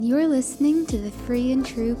You're listening to the Free and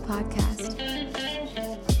True podcast.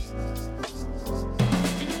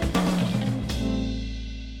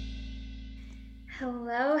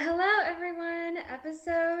 Hello, everyone.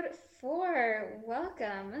 Episode 4.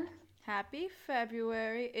 Welcome. Happy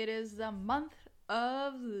February. It is the month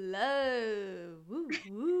of love. Woo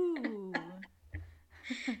woo.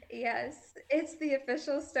 Yes, it's the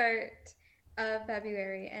official start of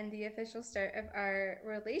February and the official start of our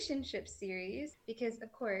relationship series because,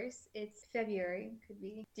 of course, it's February. Could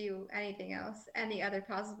we do anything else? Any other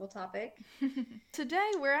possible topic?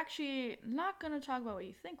 Today, we're actually not going to talk about what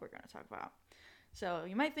you think we're going to talk about. So,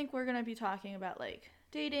 you might think we're going to be talking about like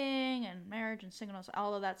dating and marriage and singleness,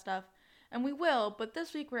 all of that stuff. And we will, but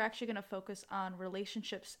this week we're actually going to focus on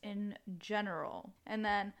relationships in general. And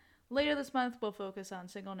then later this month, we'll focus on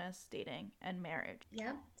singleness, dating, and marriage.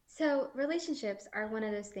 Yeah. So relationships are one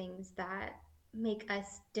of those things that make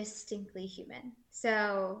us distinctly human.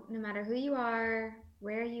 So no matter who you are,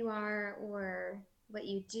 where you are, or what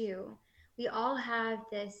you do, we all have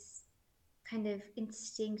this kind of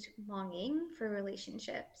instinct longing for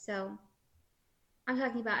relationship. So I'm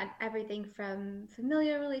talking about everything from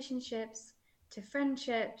familiar relationships to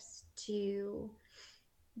friendships to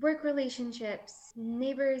work relationships,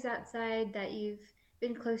 neighbors outside that you've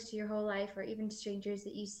been close to your whole life, or even strangers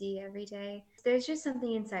that you see every day. There's just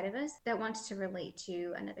something inside of us that wants to relate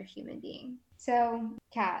to another human being. So,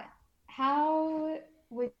 Kat, how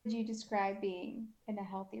would you describe being in a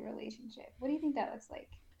healthy relationship? What do you think that looks like?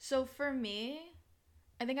 So for me,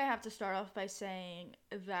 I think I have to start off by saying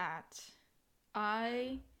that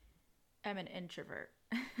I am an introvert.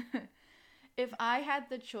 If I had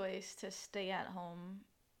the choice to stay at home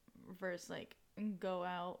versus like go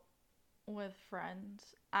out with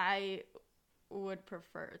friends, I would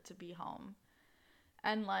prefer to be home.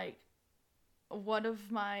 And like one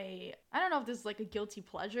of my, I don't know if this is like a guilty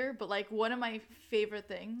pleasure, but like one of my favorite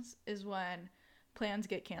things is when plans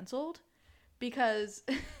get canceled because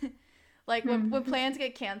like when plans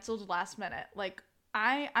get canceled last minute, like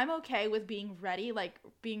I'm okay with being ready, like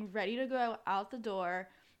being ready to go out the door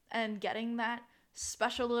and getting that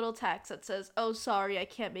special little text that says, "Oh, sorry, I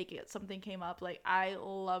can't make it. Something came up." Like I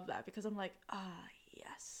love that because I'm like,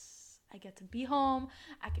 yes, I get to be home.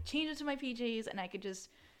 I could change into my PJs and I could just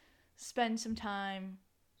spend some time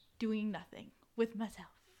doing nothing with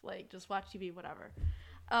myself, like just watch TV, whatever.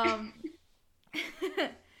 Um,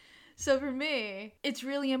 So for me, it's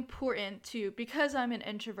really important to, because I'm an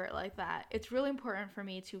introvert like that, it's really important for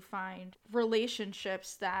me to find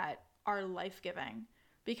relationships that are life-giving.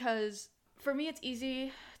 Because for me, it's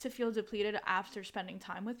easy to feel depleted after spending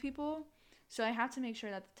time with people. So I have to make sure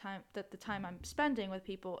that the time I'm spending with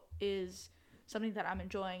people is something that I'm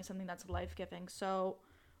enjoying, something that's life-giving. So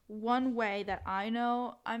one way that I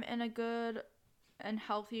know I'm in a good and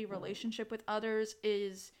healthy relationship with others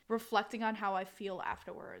is reflecting on how I feel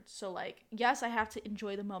afterwards. So like, yes, I have to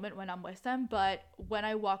enjoy the moment when I'm with them, but when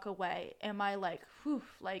I walk away, am I like, whew,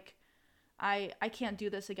 like I can't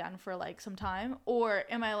do this again for like some time? Or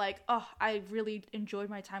am I like, oh, I really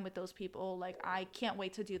enjoyed my time with those people. Like I can't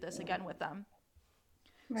wait to do this again with them.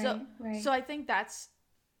 So Right. so I think that's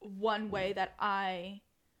one way that I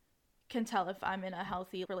can tell if I'm in a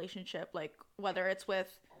healthy relationship, like whether it's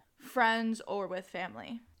with friends or with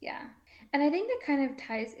family. Yeah. And I think that kind of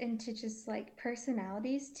ties into just like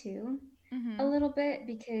personalities too, a Mm-hmm. little bit,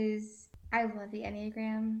 because I love the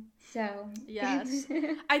Enneagram. So, Yes.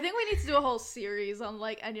 I think we need to do a whole series on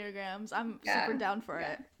like Enneagrams. I'm super yeah. down for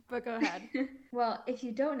Yeah. it. But go ahead. Well, if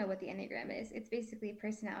you don't know what the Enneagram is, it's basically a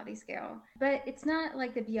personality scale, but it's not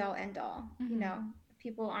like the be all end all. You Mm-hmm. know,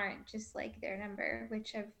 people aren't just like their number,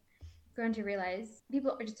 which I've grown to realize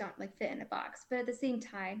people just don't like fit in a box. But at the same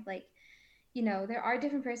time, like, there are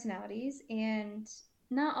different personalities, and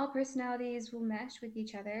not all personalities will mesh with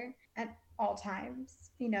each other at all times.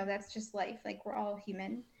 That's just life. Like, we're all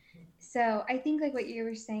human. So I think, like, what you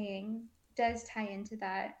were saying does tie into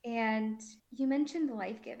that. And you mentioned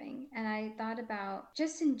life giving, and I thought about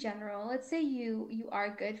just in general, let's say you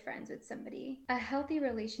are good friends with somebody. A healthy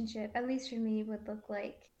relationship, at least for me, would look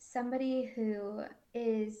like somebody who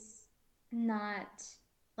is not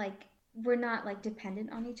like we're not like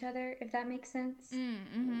dependent on each other, if that makes sense.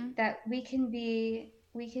 Mm-hmm. That we can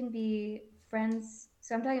be friends.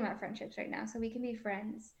 So I'm talking about friendships right now. So we can be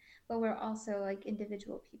friends, but we're also like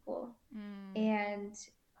individual people. Mm. And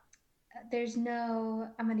there's no,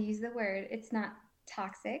 I'm going to use the word, it's not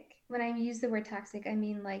toxic. When I use the word toxic, I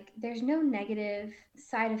mean like there's no negative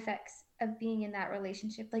side effects of being in that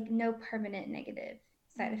relationship, like no permanent negative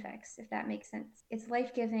side Mm. effects, if that makes sense. It's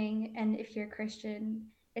life giving. And if you're a Christian,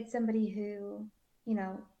 it's somebody who, you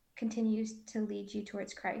know, continues to lead you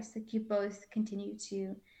towards Christ. Like, you both continue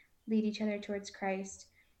to lead each other towards Christ.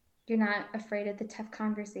 You're not afraid of the tough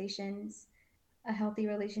conversations. A healthy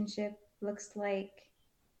relationship looks like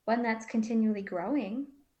one that's continually growing,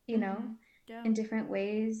 you know, Yeah. in different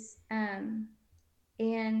ways. And,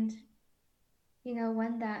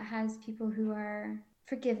 one that has people who are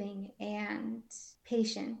forgiving and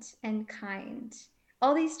patient and kind.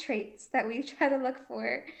 All these traits that we try to look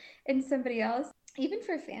for in somebody else, even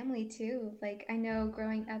for family too. Like, I know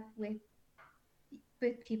growing up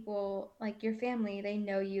with people like your family, they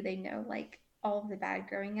know you, they know like all of the bad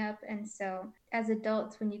growing up. And so as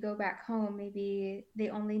adults, when you go back home, maybe they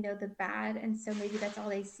only know the bad. And so maybe that's all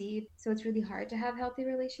they see. So it's really hard to have healthy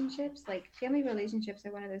relationships. Like, family relationships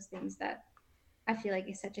are one of those things that I feel like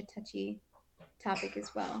is such a touchy topic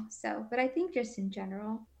as well. So, but I think just in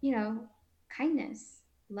general, kindness,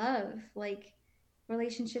 love, like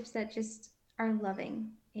relationships that just are loving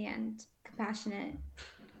and compassionate.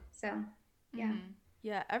 So, yeah.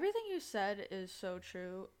 Yeah, everything you said is so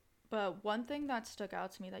true. But one thing that stuck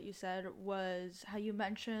out to me that you said was how you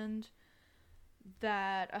mentioned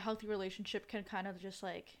that a healthy relationship can kind of just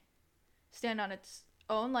like stand on its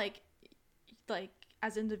own, like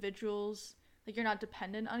as individuals, like you're not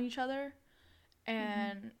dependent on each other. Mm-hmm.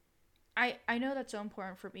 And I know that's so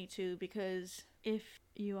important for me too, because if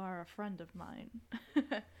you are a friend of mine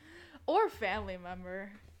or family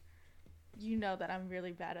member, you know that I'm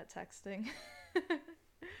really bad at texting.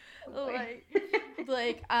 Oh boy.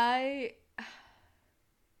 like I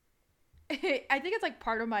I think it's like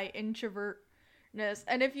part of my introvertness.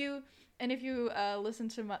 And if you listen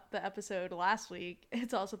to the episode last week,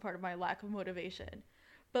 it's also part of my lack of motivation.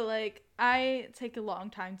 But like I take a long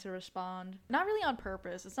time to respond, not really on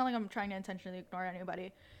purpose. It's not like I'm trying to intentionally ignore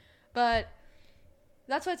anybody, but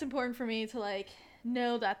that's why it's important for me to like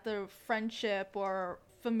know that the friendship or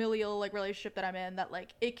familial like relationship that I'm in, that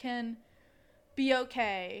like it can be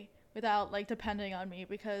okay without like depending on me,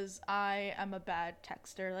 because I am a bad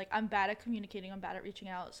texter. Like I'm bad at communicating, I'm bad at reaching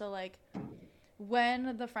out. So like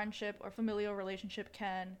when the friendship or familial relationship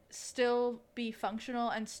can still be functional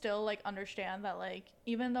and still like understand that like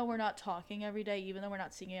even though we're not talking every day, even though we're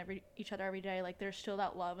not seeing each other every day, like there's still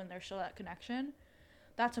that love and there's still that connection.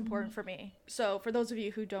 That's important for me. So, for those of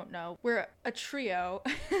you who don't know, we're a trio.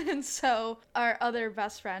 And so, our other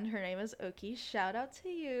best friend, her name is Oki. Shout out to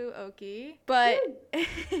you, Oki. But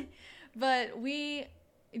but we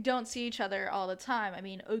don't see each other all the time. I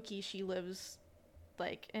mean, Oki, she lives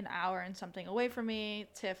like an hour and something away from me.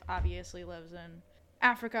 Tiff obviously lives in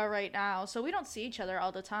Africa right now. So, we don't see each other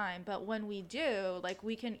all the time, but when we do, like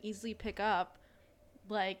we can easily pick up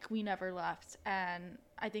like we never left. And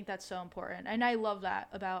I think that's so important, and I love that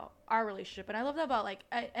about our relationship, and I love that about like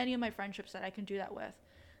any of my friendships, that I can do that with.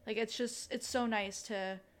 Like it's so nice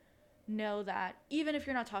to know that even if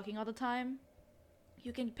you're not talking all the time,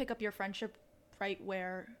 you can pick up your friendship right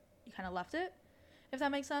where you kind of left it, if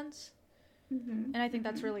that makes sense. Mm-hmm. And I think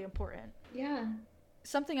that's Mm-hmm. really important. Yeah.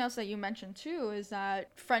 Something else that you mentioned too is that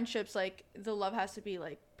friendships, like the love has to be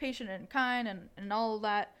like patient and kind, and all of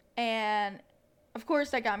that. And of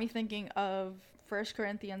course that got me thinking of 1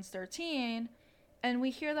 Corinthians 13. And we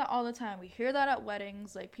hear that all the time. We hear that at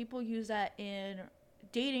weddings. Like people use that in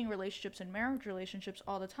dating relationships and marriage relationships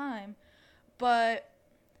all the time. But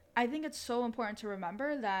I think it's so important to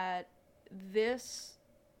remember that this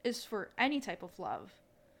is for any type of love.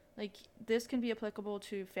 Like this can be applicable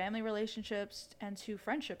to family relationships and to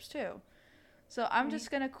friendships too. So I'm Right.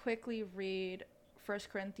 just going to quickly read 1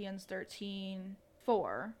 Corinthians 13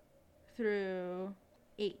 4 through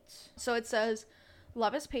 8. So it says,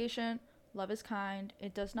 "Love is patient, love is kind,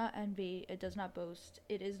 it does not envy, it does not boast,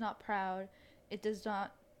 it is not proud, it does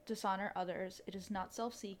not dishonor others, it is not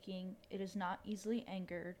self seeking, it is not easily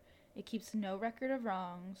angered, it keeps no record of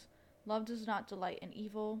wrongs. Love does not delight in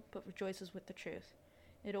evil, but rejoices with the truth.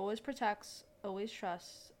 It always protects, always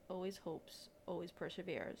trusts, always hopes, always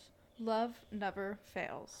perseveres. Love never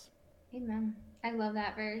fails." Amen. I love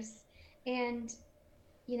that verse. And,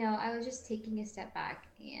 I was just taking a step back,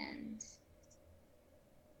 and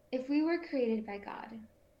if we were created by God,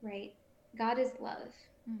 right? God is love.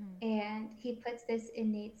 Mm-hmm. And he puts this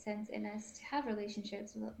innate sense in us to have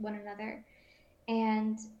relationships with one another.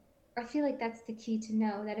 And I feel like that's the key to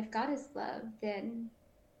know that if God is love, then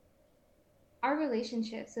our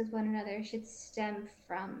relationships with one another should stem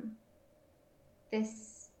from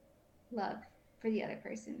this love for the other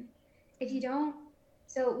person. If you don't,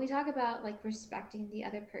 so we talk about like respecting the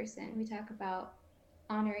other person, we talk about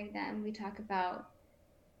honoring them, we talk about,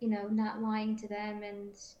 not lying to them,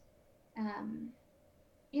 and,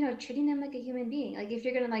 treating them like a human being. Like if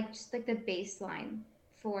you're going to like just like the baseline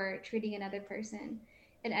for treating another person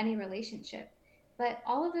in any relationship. But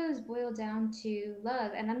all of those boil down to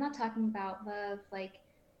love. And I'm not talking about love like,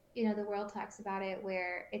 the world talks about it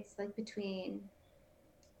where it's like between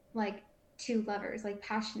like two lovers, like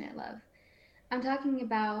passionate love. I'm talking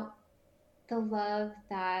about the love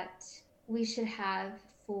that we should have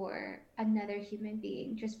for another human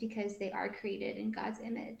being just because they are created in God's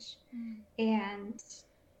image. Mm. And,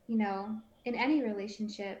 in any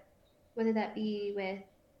relationship, whether that be with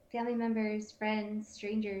family members, friends,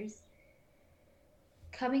 strangers,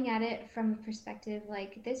 coming at it from a perspective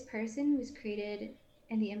like this person was created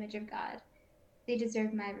in the image of God. They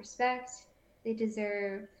deserve my respect. They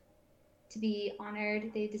deserve to be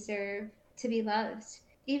honored. They deserve to be loved,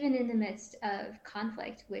 even in the midst of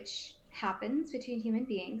conflict, which happens between human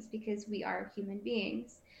beings because we are human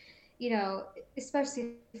beings.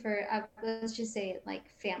 Especially for, let's just say, like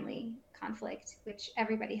family conflict, which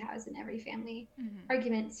everybody has in every family, Mm-hmm.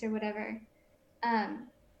 arguments or whatever. Um,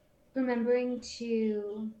 Remembering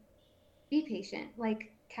to be patient.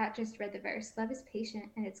 Like Kat just read the verse, love is patient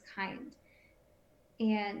and it's kind.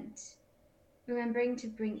 And remembering to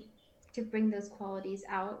bring those qualities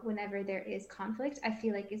out whenever there is conflict, I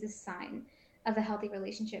feel like is a sign of a healthy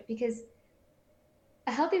relationship, because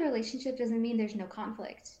a healthy relationship doesn't mean there's no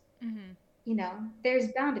conflict. Mm-hmm. There's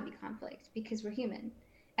bound to be conflict because we're human.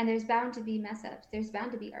 And there's bound to be mess ups. There's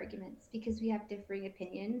bound to be arguments because we have differing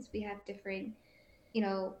opinions. We have differing,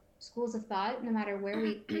 schools of thought, no matter where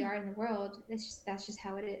we are in the world. That's just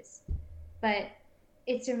how it is. But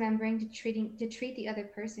it's remembering to treat the other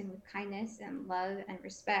person with kindness and love and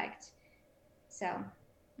respect. So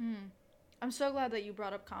Mm. I'm so glad that you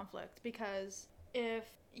brought up conflict, because if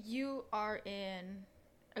you are in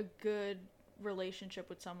a good relationship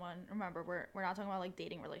with someone, remember, we're not talking about like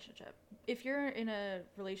dating relationship. If you're in a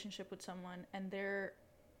relationship with someone and there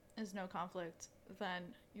is no conflict, then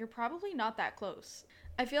you're probably not that close.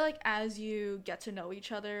 I feel like as you get to know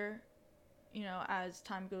each other, as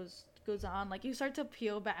time goes on, like you start to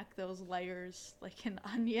peel back those layers like an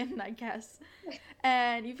onion, I guess.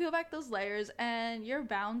 And you peel back those layers and you're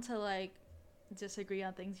bound to like disagree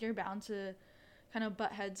on things. You're bound to kind of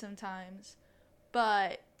butt heads sometimes.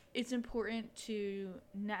 But it's important to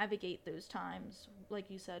navigate those times,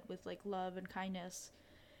 like you said, with like love and kindness.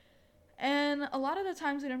 And a lot of the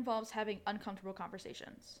times it involves having uncomfortable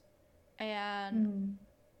conversations. And mm,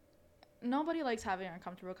 nobody likes having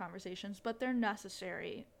uncomfortable conversations, but they're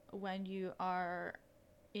necessary when you are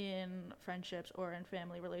in friendships or in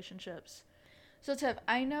family relationships. So, Tiff,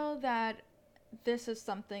 I know that this is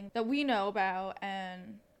something that we know about,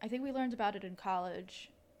 and I think we learned about it in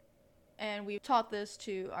college, and we've taught this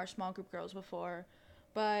to our small group girls before,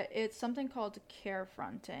 but it's something called care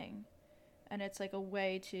fronting, and it's like a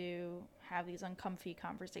way to have these uncomfy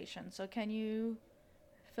conversations. So, can you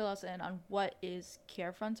fill us in on what is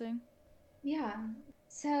care fronting? yeah.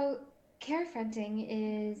 So carefronting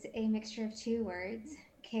is a mixture of two words,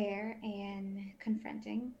 care and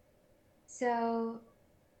confronting. So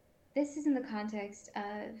this is in the context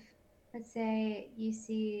of, let's say you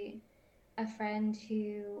see a friend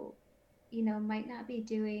who, might not be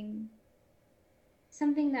doing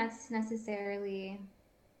something that's necessarily,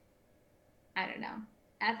 I don't know,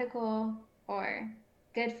 ethical or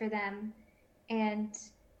good for them. And,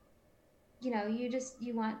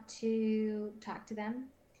 you want to talk to them.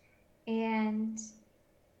 And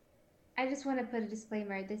I just want to put a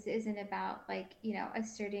disclaimer. This isn't about like,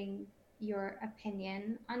 asserting your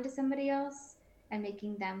opinion onto somebody else and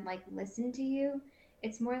making them like listen to you.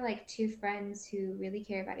 It's more like two friends who really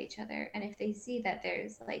care about each other. And if they see that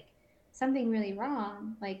there's like something really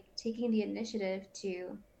wrong, like taking the initiative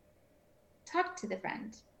to talk to the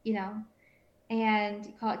friend, and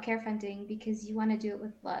you call it care fronting because you want to do it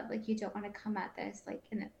with love. Like you don't want to come at this like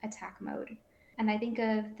in attack mode. And I think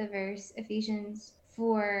of the verse Ephesians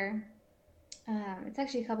 4. It's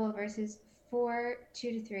actually a couple of verses,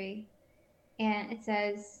 4:2-3, and it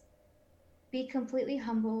says, "Be completely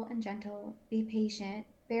humble and gentle, be patient,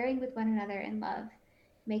 bearing with one another in love.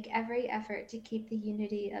 Make every effort to keep the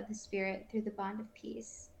unity of the Spirit through the bond of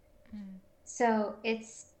peace." Mm. So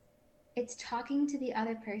it's talking to the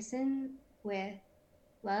other person with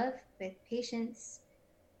love, with patience,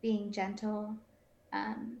 being gentle.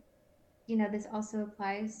 Um, this also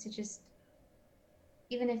applies to just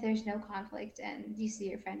even if there's no conflict and you see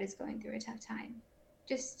your friend is going through a tough time,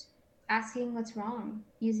 just asking what's wrong,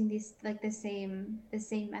 using these like the same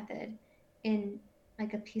method in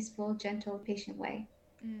like a peaceful, gentle, patient way.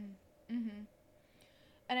 Mm. Mm-hmm.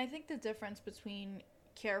 And I think the difference between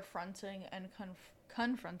care fronting and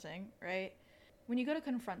confronting, right? When you go to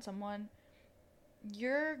confront someone,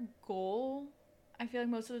 your goal, I feel like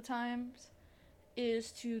most of the times,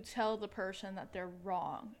 is to tell the person that they're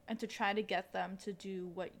wrong and to try to get them to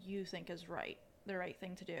do what you think is right, the right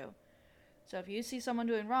thing to do. So if you see someone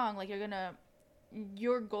doing wrong, like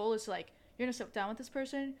your goal is like, you're gonna sit down with this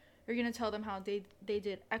person, you're gonna tell them how they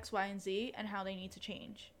did X, Y, and Z and how they need to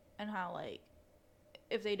change. And how, like,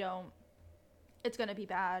 if they don't, it's gonna be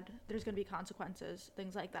bad, there's gonna be consequences,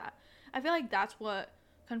 things like that. I feel like that's what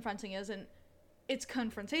confronting is, and it's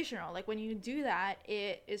confrontational. Like, when you do that,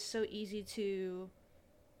 it is so easy to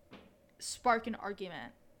spark an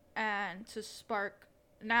argument and to spark,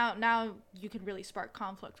 now you can really spark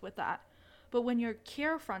conflict with that. But when you're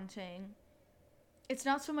carefronting, it's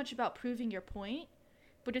not so much about proving your point,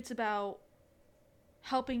 but it's about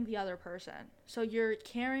helping the other person. So you're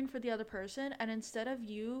caring for the other person, and instead of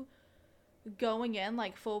you going in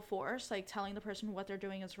like full force, like telling the person what they're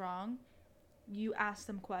doing is wrong, you ask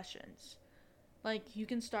them questions. Like, you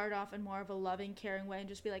can start off in more of a loving, caring way and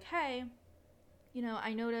just be like, hey,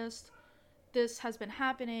 I noticed this has been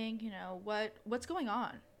happening, what's going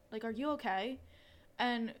on? Like, are you okay?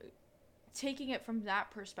 And taking it from that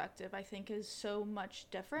perspective, I think, is so much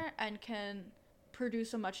different and can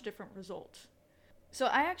produce a much different result. So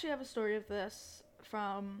I actually have a story of this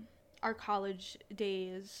from our college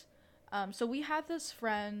days. So we had this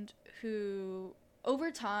friend who,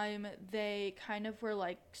 over time, they kind of were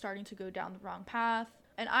like starting to go down the wrong path.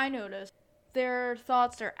 And I noticed their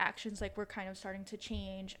thoughts, their actions, like, were kind of starting to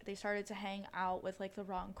change. They started to hang out with like the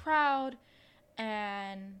wrong crowd,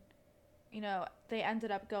 and they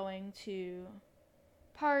ended up going to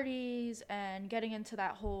parties and getting into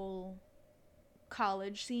that whole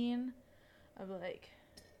college scene of like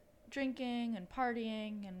drinking and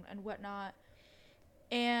partying and whatnot.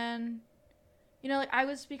 And like, I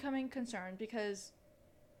was becoming concerned because,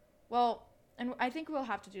 well, and I think we'll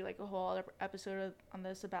have to do like a whole other episode on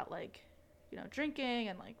this about like, drinking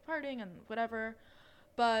and like partying and whatever.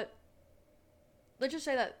 But let's just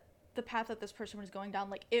say that the path that this person was going down,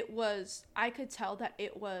 like, I could tell that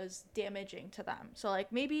it was damaging to them. So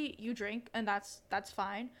like, maybe you drink and that's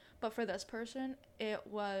fine, but for this person, it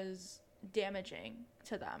was damaging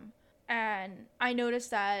to them. And I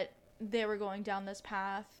noticed that they were going down this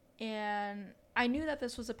path, and I knew that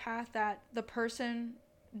this was a path that the person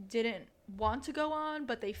didn't want to go on,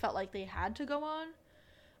 but they felt like they had to go on.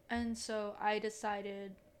 And so I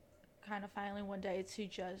decided kind of finally one day to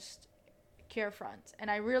just carefront. And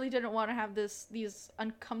I really didn't want to have these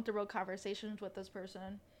uncomfortable conversations with this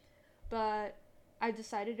person, but I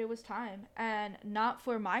decided it was time. And not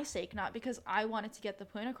for my sake, not because I wanted to get the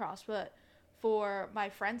point across, but for my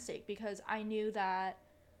friend's sake, because I knew that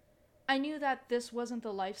this wasn't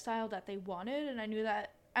the lifestyle that they wanted, and I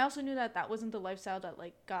also knew that wasn't the lifestyle that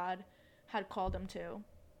like God had called them to.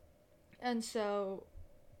 And so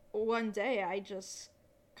one day I just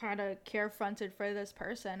kind of carefronted for this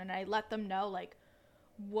person, and I let them know like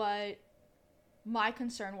what my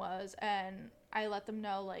concern was, and I let them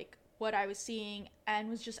know like what I was seeing, and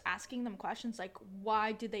was just asking them questions like,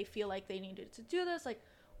 why did they feel like they needed to do this? Like,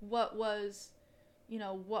 what was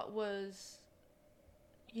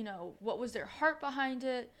their heart behind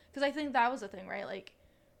it? Because I think that was the thing, right? Like,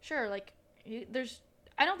 sure, like,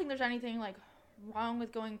 I don't think there's anything like wrong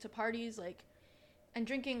with going to parties, like, and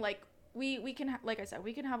drinking. Like, we can like I said,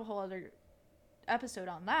 we can have a whole other episode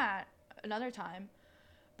on that another time.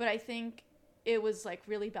 But I think it was like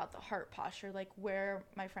really about the heart posture, like where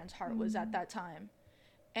my friend's heart was at that time.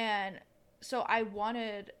 And so I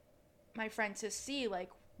wanted my friend to see like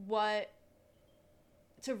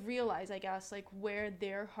to realize, I guess, like where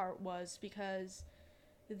their heart was, because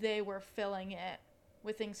they were filling it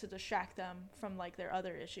with things to distract them from like their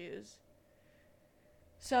other issues.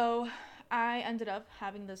 So I ended up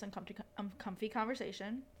having this uncomfy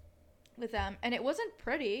conversation with them, and it wasn't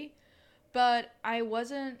pretty, but I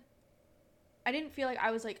didn't feel like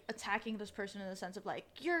I was like attacking this person in the sense of like,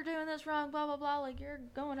 you're doing this wrong, blah blah blah, like you're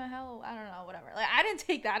going to hell, I don't know, whatever. Like, I didn't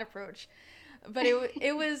take that approach, but yes,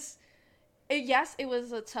 it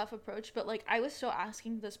was a tough approach, but like I was still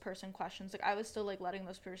asking this person questions. Like, I was still like letting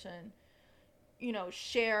this person,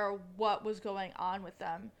 share what was going on with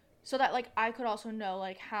them, so that like I could also know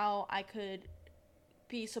like how I could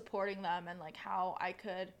be supporting them and like how I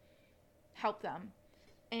could help them.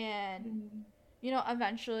 And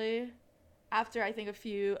eventually, after I think a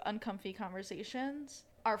few uncomfy conversations,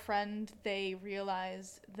 our friend, they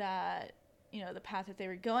realized that the path that they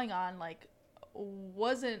were going on like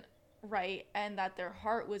wasn't right, and that their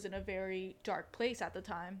heart was in a very dark place at the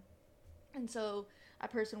time. And so a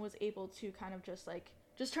person was able to kind of just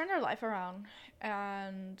turn their life around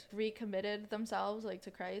and recommitted themselves like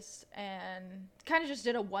to Christ, and kind of just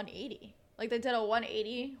did a 180. Like they did a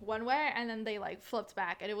 180 one way and then they like flipped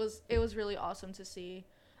back, and it was really awesome to see.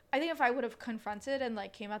 I think if I would have confronted and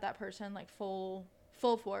like came at that person like full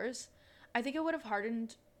force, I think it would have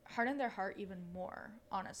hardened their heart even more,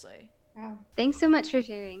 honestly. Wow. Thanks so much for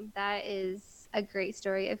sharing. That is a great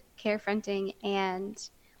story of carefronting. And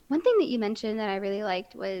one thing that you mentioned that I really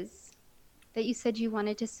liked was that you said you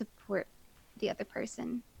wanted to support the other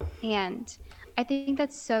person. And I think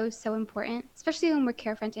that's so, so important, especially when we're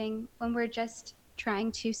carefronting, when we're just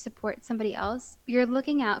trying to support somebody else. You're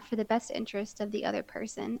looking out for the best interest of the other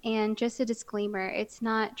person. And just a disclaimer, it's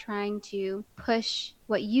not trying to push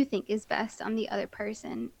what you think is best on the other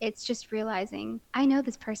person. It's just realizing, I know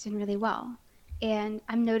this person really well, and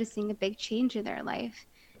I'm noticing a big change in their life,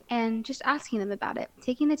 and just asking them about it,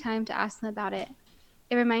 taking the time to ask them about it.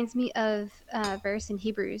 It reminds me of a verse in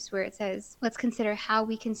Hebrews where it says, let's consider how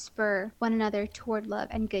we can spur one another toward love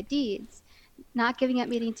and good deeds, not giving up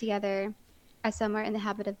meeting together as some are in the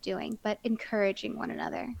habit of doing, but encouraging one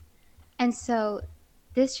another. And so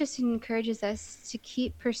this just encourages us to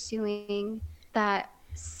keep pursuing that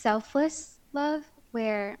selfless love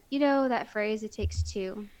where, you know, that phrase, it takes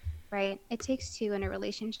two, right? It takes two in a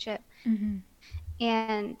relationship. Mm-hmm.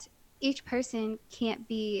 And each person can't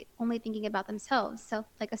be only thinking about themselves,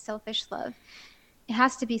 like a selfish love. It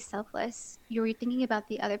has to be selfless. You're thinking about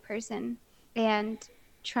the other person and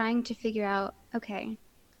trying to figure out, okay,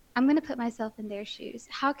 I'm going to put myself in their shoes.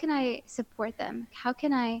 How can I support them? How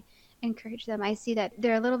can I encourage them? I see that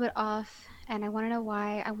they're a little bit off and I want to know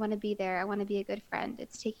why. I want to be there. I want to be a good friend.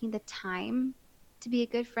 It's taking the time to be a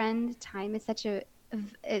good friend. Time is such a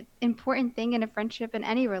important thing in a friendship, in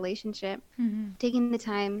any relationship. Mm-hmm. Taking the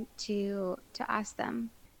time to ask them.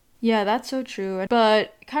 Yeah, that's so true.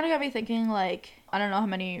 But it kind of got me thinking, like, I don't know how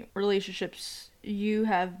many relationships you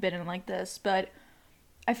have been in like this, but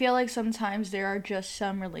I feel like sometimes there are just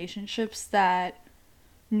some relationships that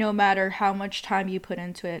no matter how much time you put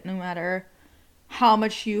into it, no matter how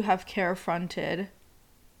much you have carefronted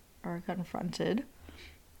or confronted,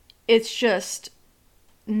 it's just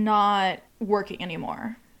not working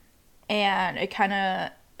anymore. And it kind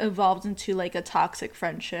of evolves into like a toxic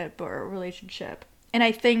friendship or relationship. And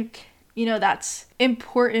I think, you know, that's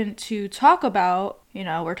important to talk about. You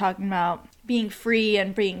know, we're talking about being free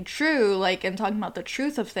and being true, like, and talking about the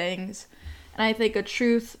truth of things. And I think a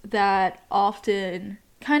truth that often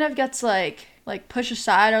kind of gets like pushed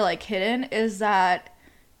aside or like hidden is that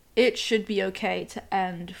it should be okay to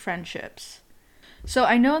end friendships. So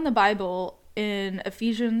I know in the Bible, in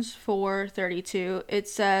Ephesians 4:32, it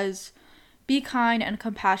says, "Be kind and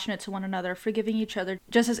compassionate to one another, forgiving each other,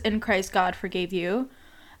 just as in Christ God forgave you."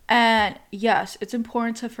 And yes, it's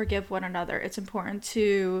important to forgive one another. It's important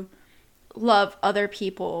to love other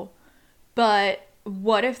people. But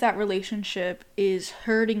what if that relationship is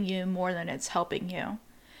hurting you more than it's helping you?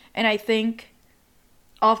 And I think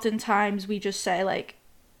oftentimes we just say, like,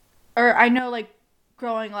 or I know, like,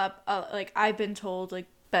 growing up, like, I've been told, like,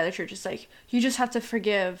 by the church, it's like, you just have to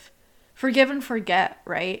forgive and forget,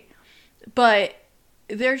 right? But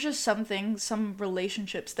there's just some things, some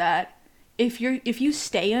relationships that if you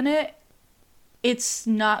stay in it, it's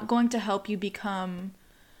not going to help you become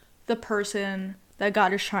the person that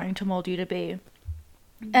God is trying to mold you to be.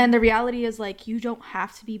 Mm-hmm. And the reality is, like, you don't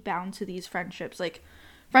have to be bound to these friendships. Like,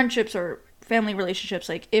 friendships or family relationships,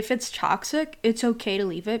 like, if it's toxic, it's okay to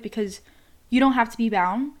leave it because you don't have to be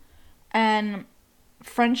bound. And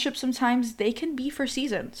friendships, sometimes they can be for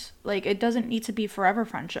seasons. Like, it doesn't need to be forever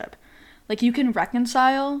friendship. Like, you can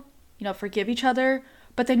reconcile, you know, forgive each other,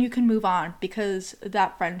 but then you can move on because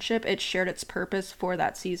that friendship, it shared its purpose for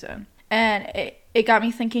that season. And it got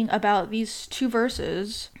me thinking about these two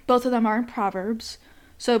verses. Both of them are in Proverbs.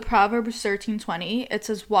 So Proverbs 13:20, it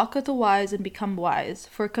says, "Walk with the wise and become wise,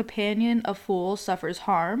 for a companion of fools suffers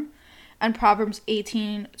harm." And Proverbs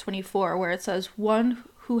 18:24, where it says, "One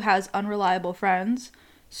who has unreliable friends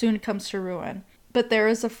soon comes to ruin, but there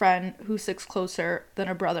is a friend who sticks closer than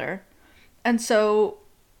a brother." And so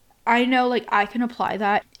I know, like, I can apply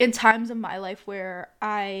that in times of my life where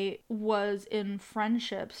I was in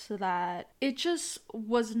friendships that it just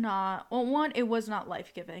was not, well, one, it was not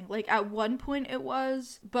life-giving. Like, at one point it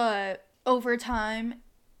was, but over time,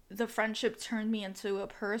 the friendship turned me into a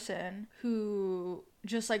person who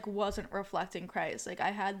just, like, wasn't reflecting Christ. Like,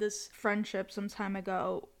 I had this friendship some time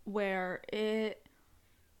ago where it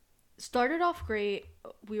started off great.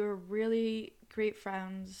 We were really great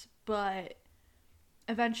friends, but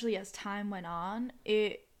eventually, as time went on,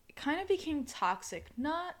 it kind of became toxic.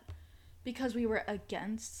 Not because we were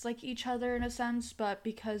against, like, each other in a sense, but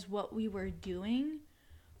because what we were doing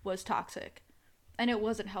was toxic. and it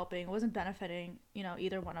wasn't helping, it wasn't benefiting,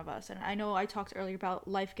 either one of us. And I know I talked earlier about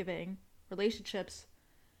life-giving relationships,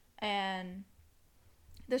 and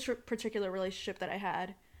this particular relationship that I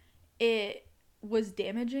had, it was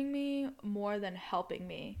damaging me more than helping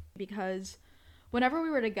me, because whenever we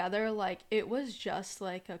were together, like, it was just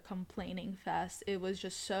like a complaining fest. It was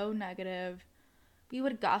just so negative. We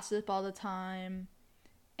would gossip all the time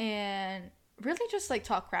and really just like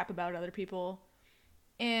talk crap about other people.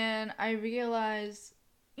 And I realized,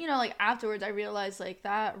 like, afterwards I realized like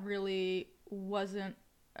that really wasn't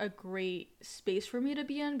a great space for me to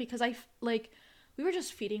be in, because like, we were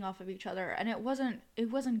just feeding off of each other, and it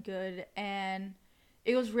wasn't good, and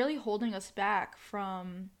it was really holding us back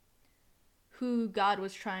from who God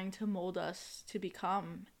was trying to mold us to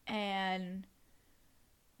become. And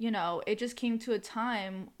it just came to a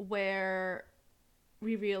time where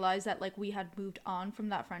we realized that, like, we had moved on from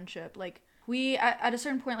that friendship. Like, we at a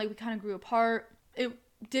certain point, like, we kind of grew apart. It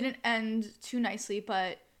didn't end too nicely,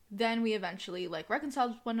 but then we eventually, like,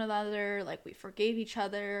 reconciled with one another. Like, we forgave each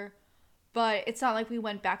other, but it's not like we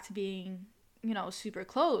went back to being, super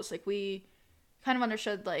close. Like, we kind of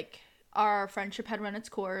understood, like, our friendship had run its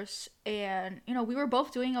course, and we were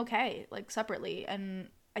both doing okay, like, separately, and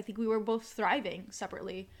I think we were both thriving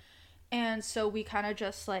separately. And so we kind of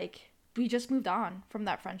just, like, we just moved on from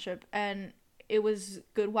that friendship, and it was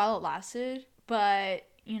good while it lasted, but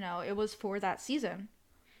it was for that season.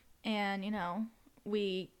 And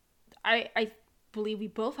we I believe we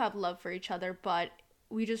both have love for each other, but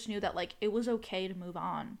we just knew that, like, it was okay to move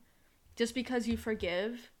on. Just because you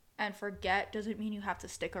forgive and forget doesn't mean you have to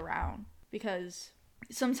stick around, because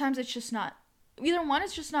sometimes it's just not, either one,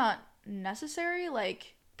 it's just not necessary.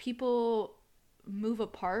 Like, people move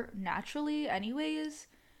apart naturally anyways.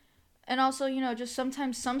 And also, just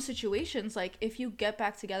sometimes some situations, like, if you get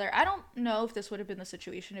back together, I don't know if this would have been the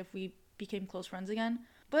situation if we became close friends again,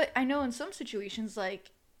 but I know in some situations,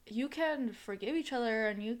 like, you can forgive each other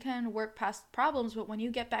and you can work past problems, but when you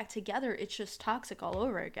get back together, it's just toxic all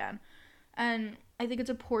over again. And I think it's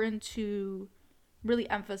important to really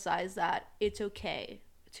emphasize that it's okay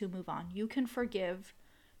to move on. You can forgive,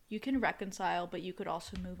 you can reconcile, but you could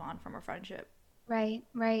also move on from a friendship. Right,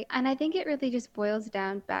 right. And I think it really just boils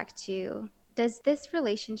down back to, does this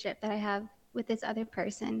relationship that I have with this other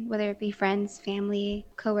person, whether it be friends, family,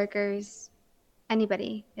 coworkers,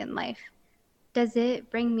 anybody in life, does it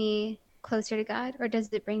bring me closer to God, or does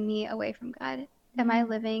it bring me away from God? Am I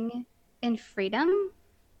living in freedom?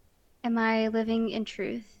 Am I living in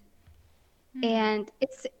truth? Mm-hmm. And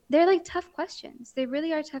they're like tough questions. They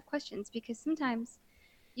really are tough questions, because sometimes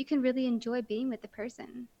you can really enjoy being with the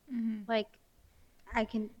person. Mm-hmm. Like, I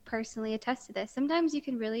can personally attest to this. Sometimes you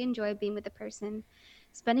can really enjoy being with the person,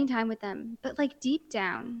 spending time with them, but like deep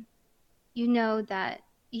down, you know that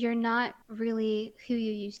you're not really who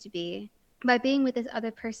you used to be. By being with this other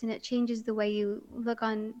person, it changes the way you look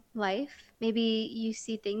on life. Maybe you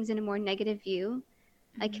see things in a more negative view,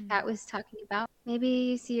 like Mm-hmm. Kat was talking about. Maybe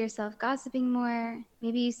you see yourself gossiping more.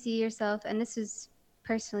 Maybe you see yourself, and this is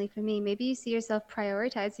personally for me, maybe you see yourself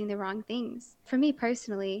prioritizing the wrong things. For me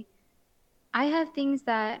personally, I have things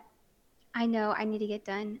that I know I need to get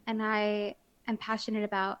done and I am passionate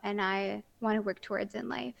about and I want to work towards in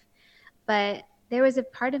life. But there was a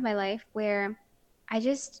part of my life where I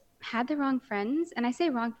just had the wrong friends. And I say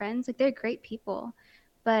wrong friends, like, they're great people,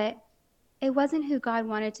 but it wasn't who God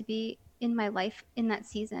wanted to be in my life in that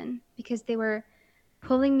season, because they were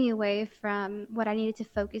pulling me away from what I needed to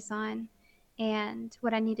focus on and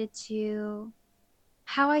what I needed to,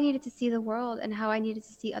 how I needed to see the world and how I needed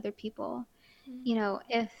to see other people. You know,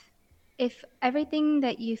 if everything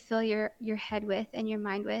that you fill your head with and your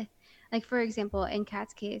mind with, like, for example, in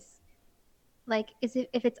Kat's case, like, if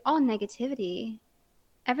it's all negativity,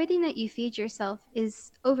 everything that you feed yourself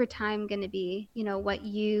is over time going to be, what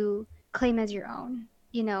you claim as your own.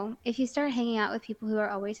 If you start hanging out with people who are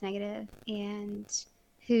always negative and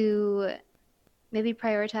who maybe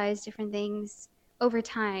prioritize different things, over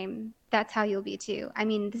time, that's how you'll be too. I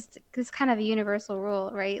mean, this is kind of a universal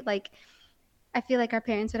rule, right? Like, I feel like our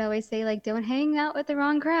parents would always say, like, don't hang out with the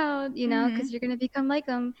wrong crowd, Mm-hmm. because you're going to become like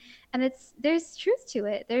them. And there's truth to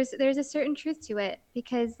it. There's a certain truth to it,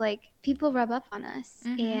 because, like, people rub up on us.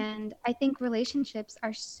 Mm-hmm. And I think relationships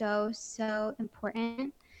are so, so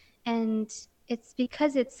important. And it's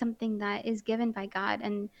because it's something that is given by God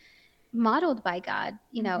and modeled by God,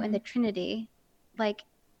 in Mm-hmm. the Trinity. Like,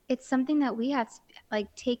 it's something that we have to,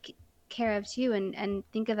 like, take care of too, and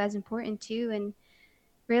think of as important too, and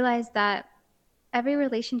realize that every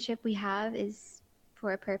relationship we have is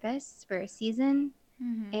for a purpose, for a season,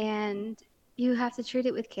 Mm-hmm. and you have to treat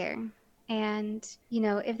it with care. And, you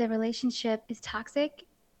know, if the relationship is toxic,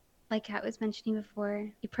 like Kat was mentioning before,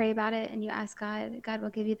 you pray about it and you ask God. God will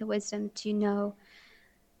give you the wisdom to know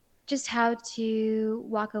just how to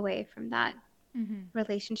walk away from that Mm-hmm.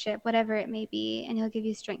 relationship, whatever it may be, and He'll give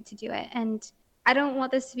you strength to do it. And I don't want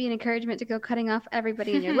this to be an encouragement to go cutting off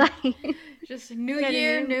everybody in your life. You Just new know what I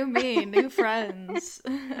year, mean? new me, new friends.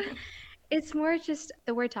 It's more just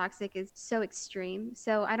the word toxic is so extreme.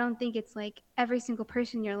 So I don't think it's like every single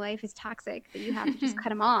person in your life is toxic that you have to just cut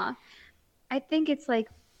them off. I think it's like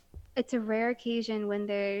it's a rare occasion when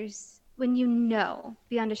when you know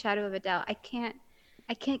beyond a shadow of a doubt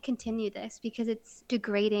I can't continue this because it's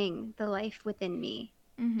degrading the life within me,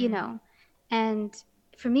 you Mm-hmm. know. And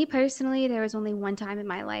for me personally, there was only one time in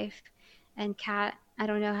my life, and Kat, I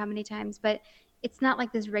don't know how many times, but it's not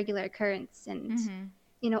like this regular occurrence. And Mm-hmm.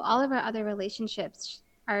 you know, all of our other relationships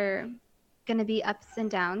are going to be ups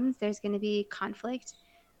and downs. There's going to be conflict,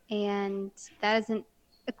 and that doesn't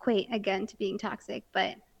equate again to being toxic,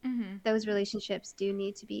 but Mm-hmm. those relationships do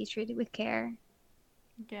need to be treated with care.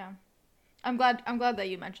 Yeah. I'm glad that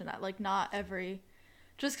you mentioned that. Like not every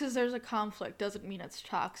just because there's a conflict doesn't mean it's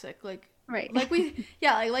toxic. Right. Like we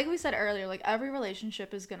yeah, like we said earlier, like every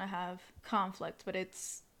relationship is gonna have conflict, but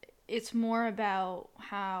it's more about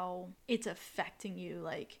how it's affecting you.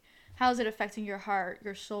 Like how is it affecting your heart,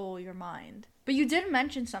 your soul, your mind? But you did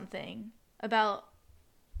mention something about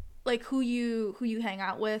like who you hang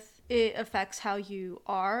out with. It affects how you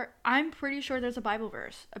are. I'm pretty sure there's a Bible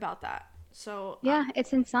verse about that. So Yeah,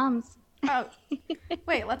 it's in Psalms. oh,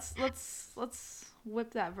 wait, let's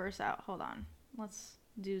whip that verse out. Hold on. Let's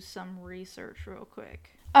do some research real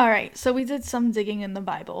quick. All right, so we did some digging in the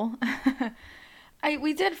Bible.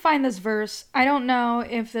 We did find this verse. I don't know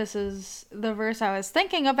if this is the verse I was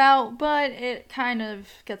thinking about, but it kind of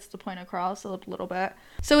gets the point across a little bit.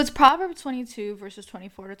 So it's Proverbs 22 verses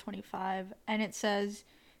 24 to 25, and it says,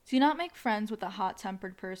 "Do not make friends with a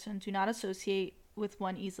hot-tempered person. Do not associate with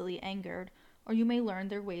one easily angered, or you may learn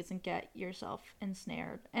their ways and get yourself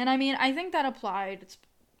ensnared." And I mean, I think that applies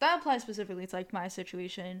specifically to like my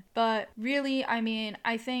situation, but really, I mean,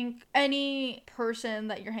 I think any person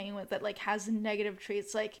that you're hanging with that like has negative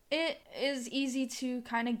traits, like it is easy to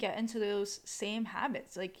kind of get into those same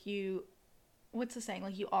habits. Like what's the saying,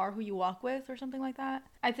 like you are who you walk with or something like that.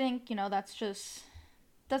 I think,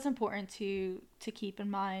 that's important to keep in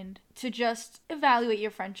mind, to just evaluate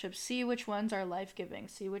your friendships, see which ones are life-giving,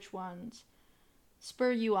 see which ones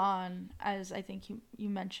spur you on, as I think you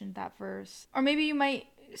mentioned that verse. Or maybe you might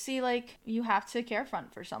see like you have to care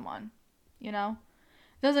front for someone, you know?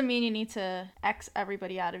 Doesn't mean you need to X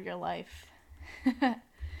everybody out of your life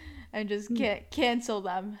and just cancel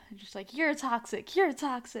them. Just like, you're toxic,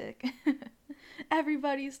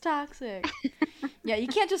 everybody's toxic. Yeah, you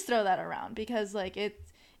can't just throw that around because like it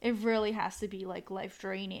really has to be like life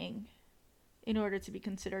draining in order to be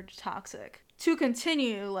considered toxic. To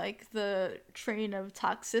continue like the train of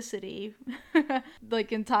toxicity,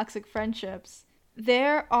 like in toxic friendships,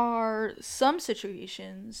 there are some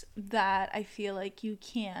situations that I feel like you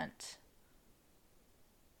can't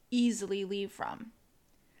easily leave from.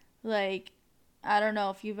 Like, I don't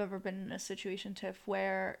know if you've ever been in a situation, Tiff,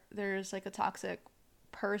 where there's like a toxic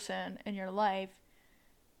person in your life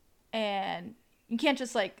and you can't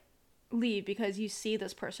just like leave because you see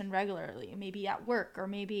this person regularly, maybe at work, or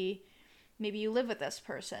maybe you live with this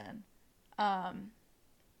person,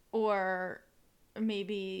 or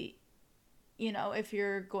maybe if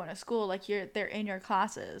you're going to school, like they're in your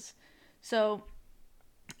classes. So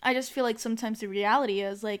I just feel like sometimes the reality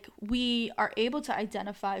is like we are able to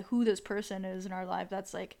identify who this person is in our life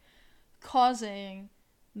that's like causing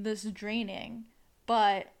this draining,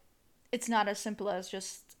 but it's not as simple as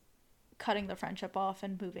just cutting the friendship off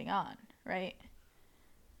and moving on, right?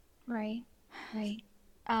 Right. Right.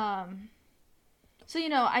 So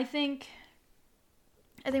I think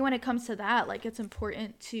when it comes to that, like it's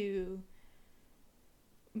important to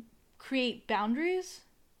create boundaries,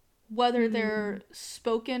 whether they're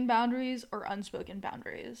spoken boundaries or unspoken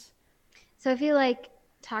boundaries. So I feel like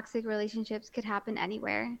toxic relationships could happen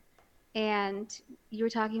anywhere. And you were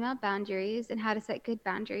talking about boundaries and how to set good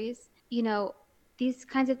boundaries. You know, these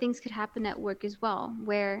kinds of things could happen at work as well,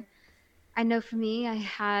 where I know for me, I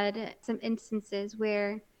had some instances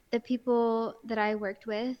where the people that I worked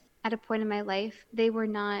with at a point in my life, they were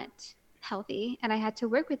not healthy. And I had to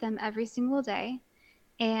work with them every single day.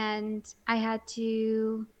 And I had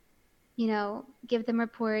to, give them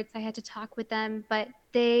reports. I had to talk with them. But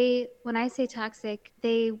when I say toxic,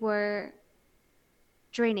 they were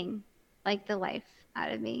draining like the life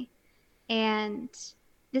out of me. And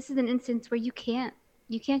this is an instance where you can't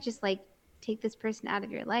just like take this person out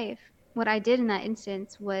of your life. what I did in that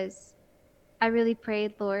instance was I really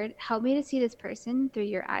prayed, Lord, help me to see this person through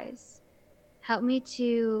your eyes. Help me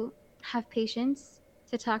to have patience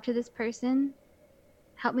to talk to this person.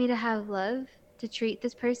 Help me to have love to treat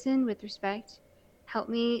this person with respect. Help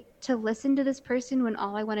me to listen to this person when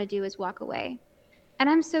all I want to do is walk away. And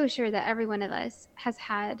I'm so sure that every one of us has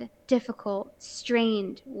had difficult,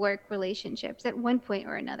 strained work relationships at one point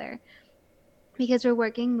or another because we're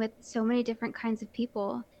working with so many different kinds of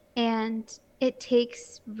people. And it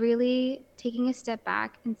takes really taking a step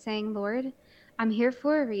back and saying, Lord, I'm here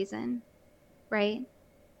for a reason, right?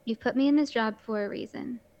 You've put me in this job for a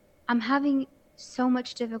reason. I'm having so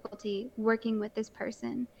much difficulty working with this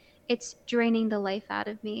person. It's draining the life out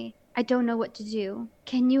of me. I don't know what to do.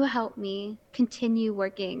 Can you help me continue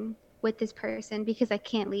working with this person because I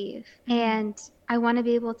can't leave? And I want to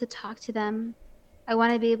be able to talk to them. I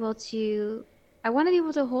want to be able to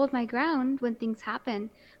hold my ground when things happen,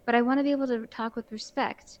 but I want to be able to talk with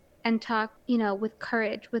respect and talk, with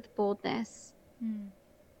courage, with boldness.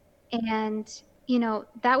 And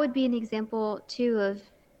that would be an example too of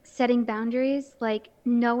setting boundaries, like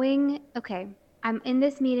knowing, okay, I'm in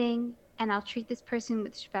this meeting and I'll treat this person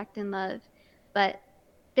with respect and love, but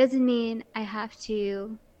doesn't mean I have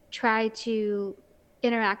to try to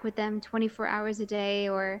interact with them 24 hours a day,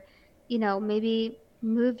 or maybe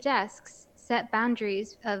move desks, set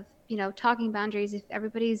boundaries of talking boundaries if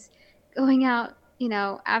everybody's going out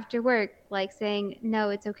after work, like saying no,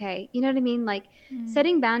 it's okay, you know what I mean, like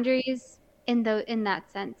setting boundaries in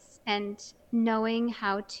that sense, and knowing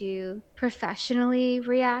how to professionally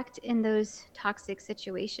react in those toxic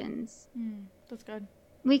situations. That's good.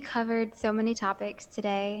 We covered so many topics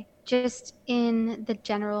today, just in the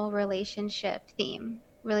general relationship theme,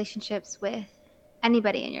 relationships with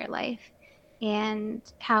anybody in your life, and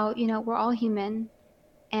how we're all human,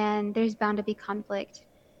 and there's bound to be conflict,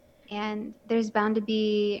 and there's bound to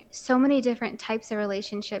be so many different types of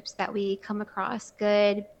relationships that we come across,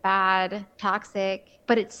 good, bad, toxic.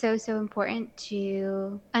 But it's so, so important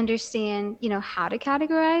to understand, how to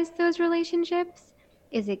categorize those relationships.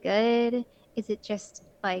 Is it good? Is it just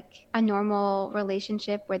like a normal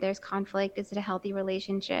relationship where there's conflict? Is it a healthy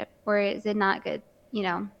relationship? Or is it not good?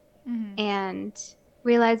 And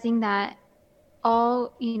realizing that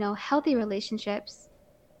all, healthy relationships,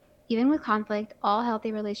 even with conflict, all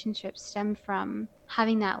healthy relationships stem from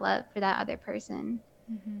having that love for that other person,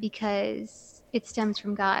 because it stems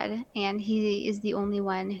from God, and He is the only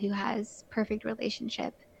one who has perfect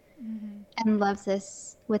relationship and loves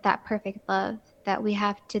us with that perfect love that we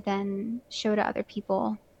have to then show to other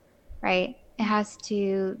people, right? It has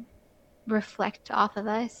to reflect off of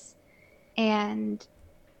us, and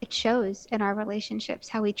it shows in our relationships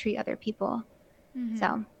how we treat other people.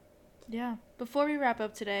 So yeah. Before we wrap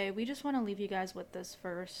up today, we just want to leave you guys with this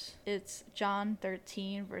verse. It's John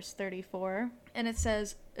 13, verse 34. And it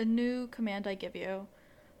says, "A new command I give you,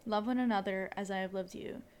 love one another as I have loved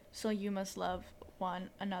you, so you must love one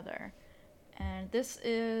another." And this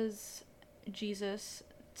is Jesus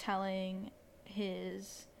telling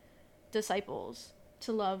his disciples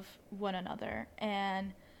to love one another.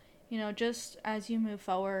 And just as you move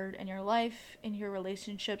forward in your life, in your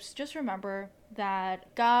relationships, just remember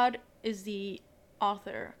that God is the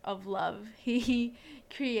author of love. He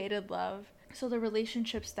created love. So the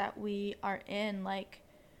relationships that we are in, like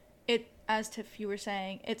it, as Tiff, you were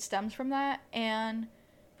saying, it stems from that. And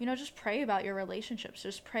just pray about your relationships.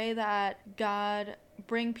 Just pray that God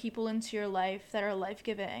bring people into your life that are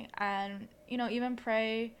life-giving. And even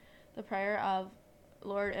pray the prayer of,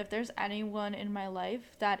 Lord, if there's anyone in my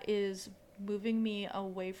life that is moving me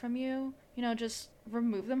away from you, just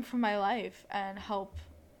remove them from my life and help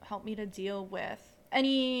me to deal with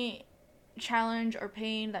any challenge or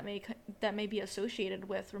pain that may be associated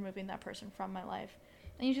with removing that person from my life.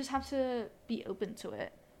 And you just have to be open to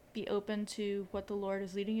it. Be open to what the Lord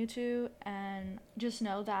is leading you to, and just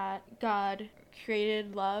know that God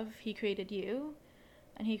created love. He created you,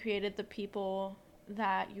 and He created the people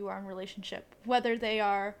that you are in relationship, whether they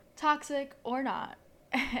are toxic or not.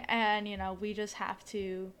 And we just have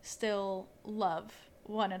to still love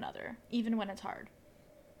one another, even when it's hard.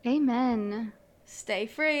 Amen. Stay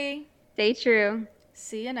free. Stay true.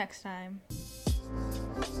 See you next time.